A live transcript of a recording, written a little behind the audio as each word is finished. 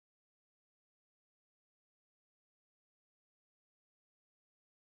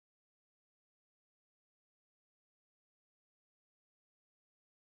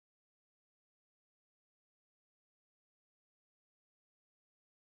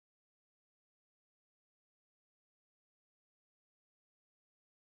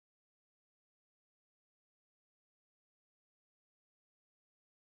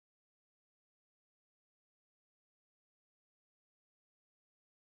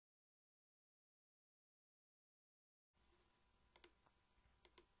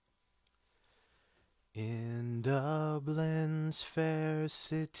In Dublin's fair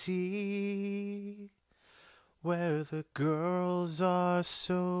city, where the girls are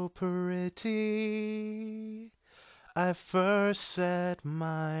so pretty, I first set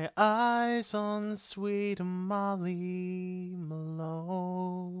my eyes on sweet Molly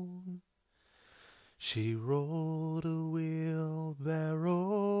Malone. She rolled a wheelbarrow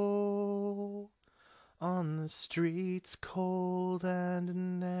on the streets cold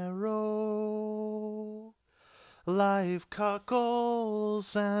and narrow. Live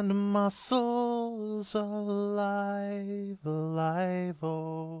cockles and mussels, alive, alive,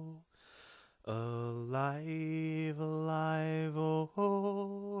 oh. Alive, alive,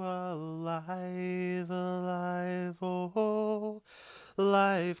 oh, alive, alive, oh.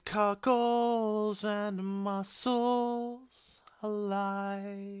 Live cockles and mussels,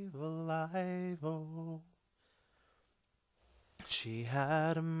 alive, alive, oh. She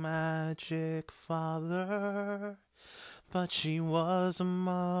had a magic father, but she was a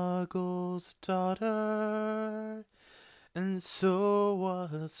muggle's daughter, and so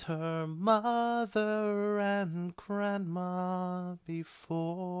was her mother and grandma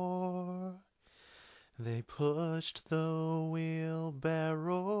before. They pushed the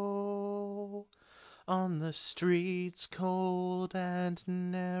wheelbarrow on the streets cold and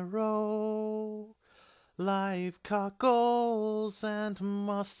narrow. Live cockles and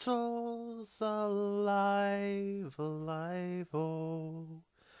mussels, alive, alive, oh.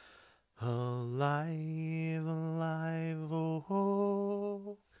 Alive, alive,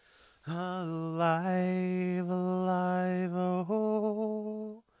 oh. Alive, alive,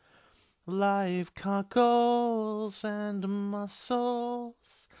 oh. Live cockles and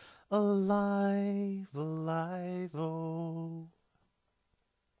mussels, alive, alive, oh.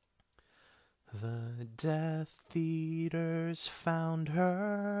 The Death Eaters found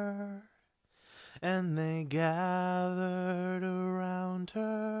her, and they gathered around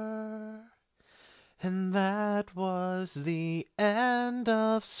her, and that was the end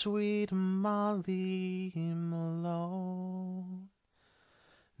of sweet Molly Malone.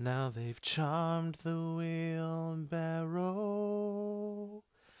 Now they've charmed the wheelbarrow,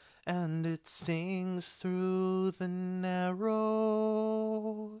 and it sings through the narrows.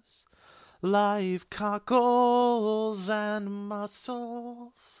 Live cockles and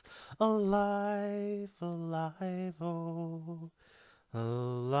mussels, alive, alive, oh.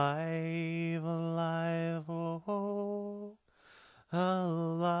 Alive, alive, oh.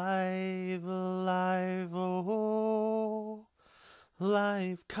 Alive, alive, oh.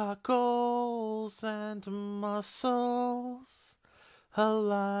 Live cockles and mussels,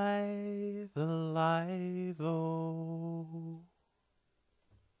 alive, alive, oh.